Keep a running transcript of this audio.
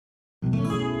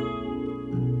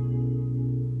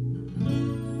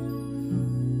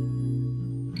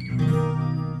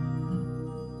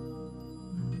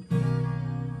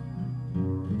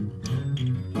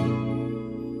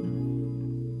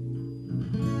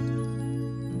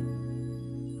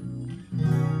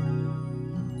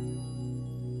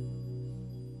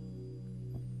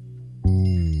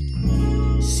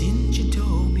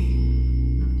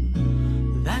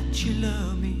You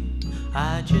love me,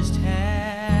 I just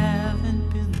haven't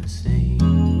been the same.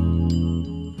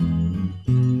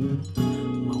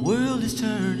 My world is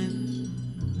turning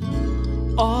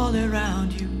all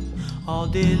around you, all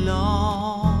day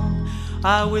long.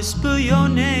 I whisper your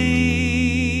name,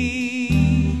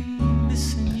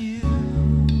 missing you,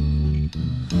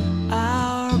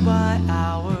 hour by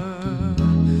hour,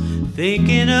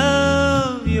 thinking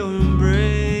of your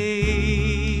embrace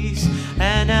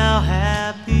and how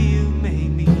happy you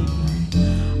made me.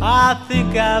 I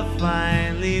think I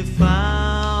finally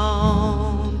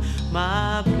found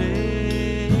my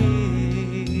place.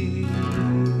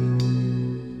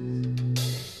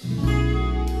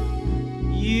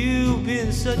 You've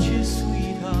been such a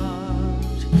sweetheart,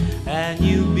 and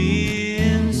you've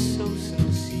been so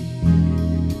sincere.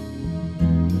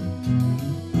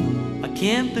 I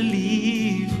can't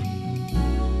believe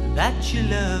that you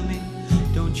love me.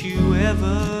 Don't you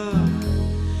ever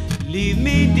leave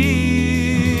me,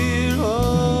 dear.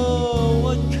 Oh,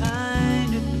 what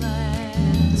kind of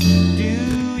plans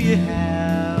do you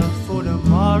have for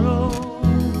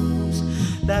tomorrows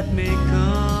that may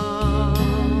come?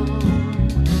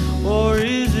 Or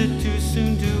is it too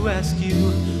soon to ask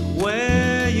you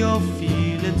where your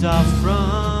feelings are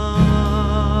from?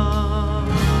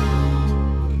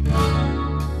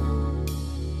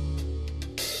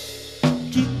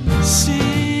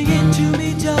 Singing to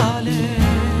me, darling,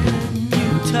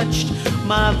 you touched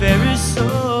my very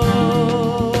soul.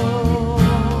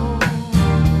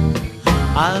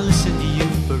 I'll listen to you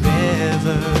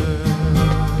forever,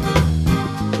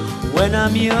 when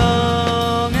I'm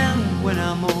young and when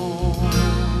I'm old.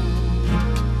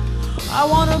 I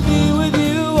wanna be with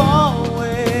you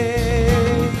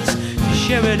always, to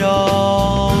share it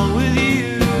all with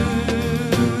you.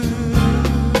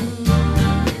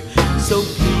 So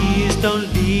please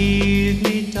don't leave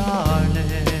me, darling.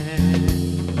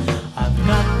 I've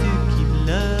got to keep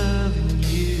loving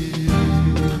you.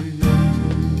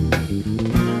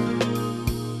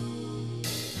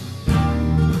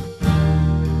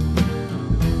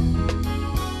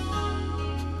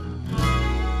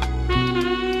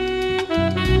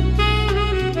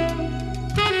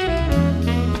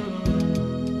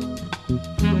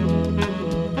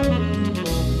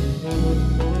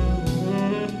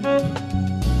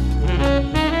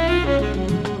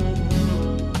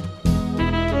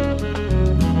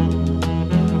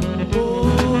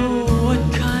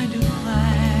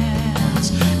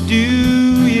 Do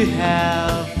you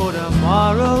have for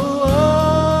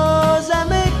tomorrows that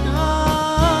may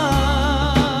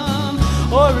come?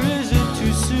 Or is it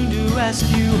too soon to ask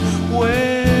you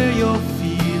where your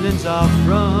feelings are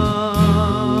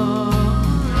from?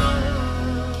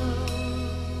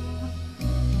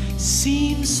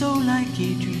 Seems so like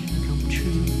a dream come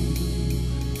true.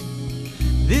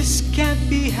 This can't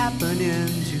be happening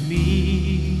to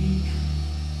me.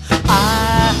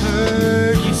 I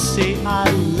heard you say I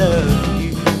love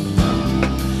you,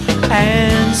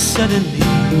 and suddenly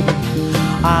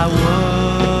I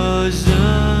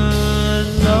wasn't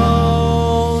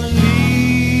lonely.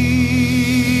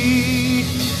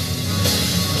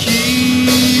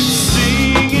 Keep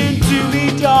singing to me,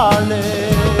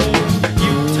 darling.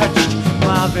 You touched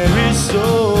my very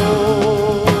soul.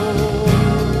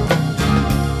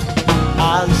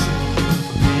 I'll listen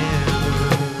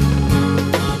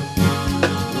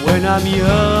when I'm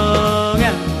young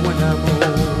and when I'm old.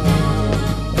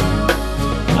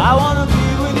 I wanna be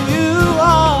with you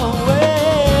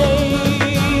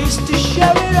always, to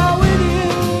share it all with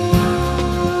you.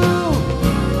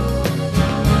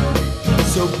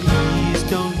 So please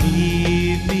don't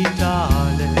leave me,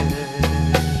 darling.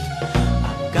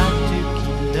 I've got to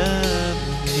keep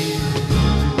loving you.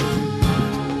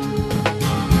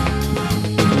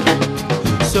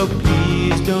 So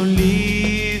please don't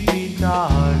leave me,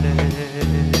 darling.